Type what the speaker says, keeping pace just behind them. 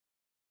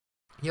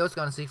Yo, what's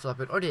going on, Flip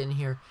It or didn't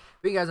here.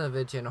 But you guys on the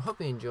video channel,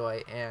 hope you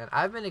enjoy. And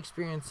I've been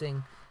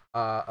experiencing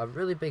a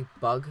really big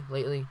bug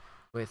lately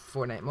with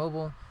Fortnite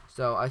Mobile.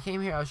 So I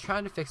came here, I was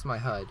trying to fix my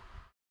HUD,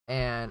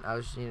 and I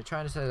was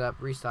trying to set it up,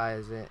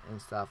 resize it and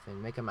stuff,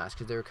 and make a mess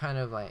because they were kind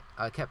of like,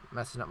 I kept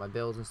messing up my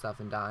builds and stuff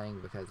and dying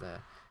because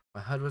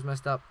my HUD was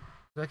messed up.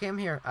 So I came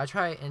here, I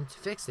try and to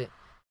fix it,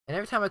 and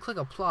every time I click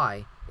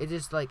apply, it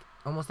just like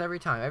almost every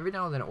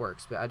now and then it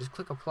works. But I just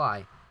click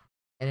apply,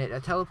 and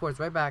it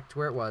teleports right back to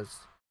where it was.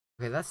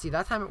 Okay,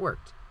 that time it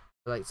worked.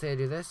 So like, say I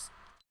do this,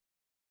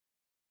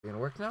 it's gonna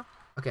work now.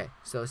 Okay,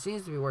 so it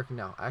seems to be working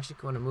now. I actually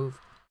want to move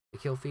the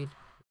kill feed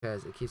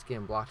because it keeps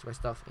getting blocked by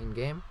stuff in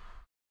game.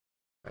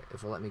 Right,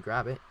 if it'll let me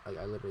grab it, like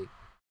I literally,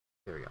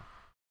 there we go.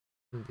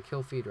 Move the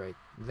kill feed right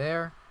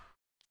there.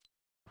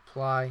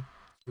 Apply.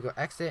 We go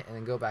exit and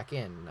then go back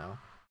in now,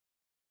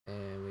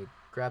 and we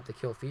grab the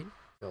kill feed.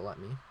 So it'll let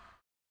me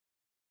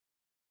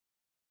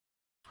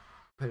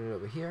put it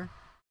over here.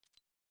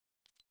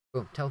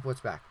 Boom,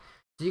 teleports back.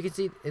 So you can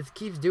see it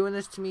keeps doing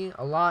this to me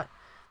a lot,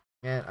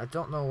 and I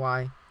don't know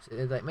why. So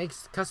it like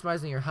makes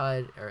customizing your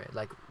HUD or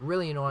like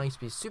really annoying. So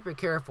be super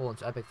careful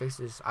until Epic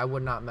fixes. I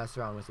would not mess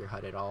around with your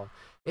HUD at all.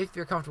 If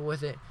you're comfortable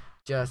with it,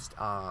 just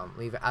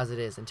leave it as it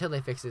is until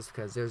they fix this,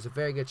 because there's a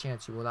very good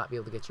chance you will not be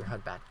able to get your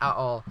HUD back at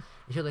all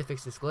until they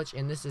fix this glitch.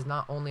 And this is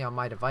not only on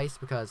my device,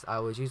 because I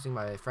was using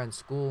my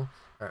friend's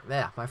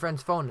my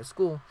friend's phone at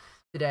school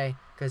today,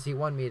 because he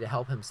wanted me to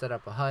help him set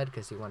up a HUD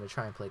because he wanted to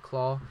try and play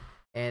Claw.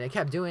 And it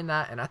kept doing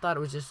that, and I thought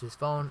it was just his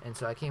phone. And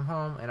so I came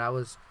home, and I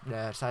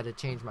decided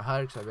to change my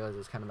HUD because I realized it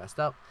was kind of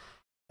messed up.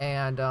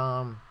 And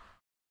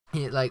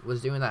he like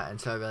was doing that, and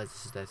so I realized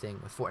this is the thing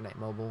with Fortnite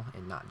Mobile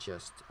and not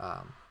just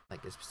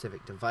like a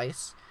specific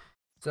device.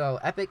 So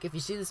Epic, if you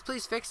see this,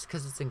 please fix,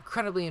 because it's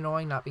incredibly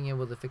annoying not being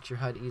able to fix your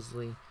HUD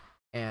easily.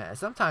 And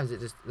sometimes it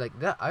just like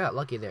that. I got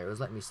lucky there; it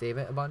was letting me save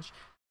it a bunch.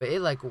 But it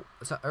like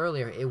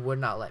earlier, it would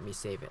not let me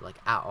save it like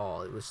at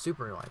all. It was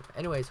super annoying. But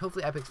anyways,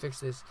 hopefully Epic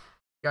fixes this.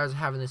 You guys are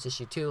having this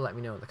issue too, let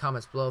me know in the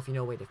comments below. If you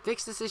know a way to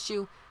fix this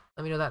issue,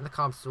 let me know that in the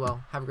comments as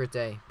well. Have a great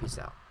day. Peace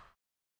out.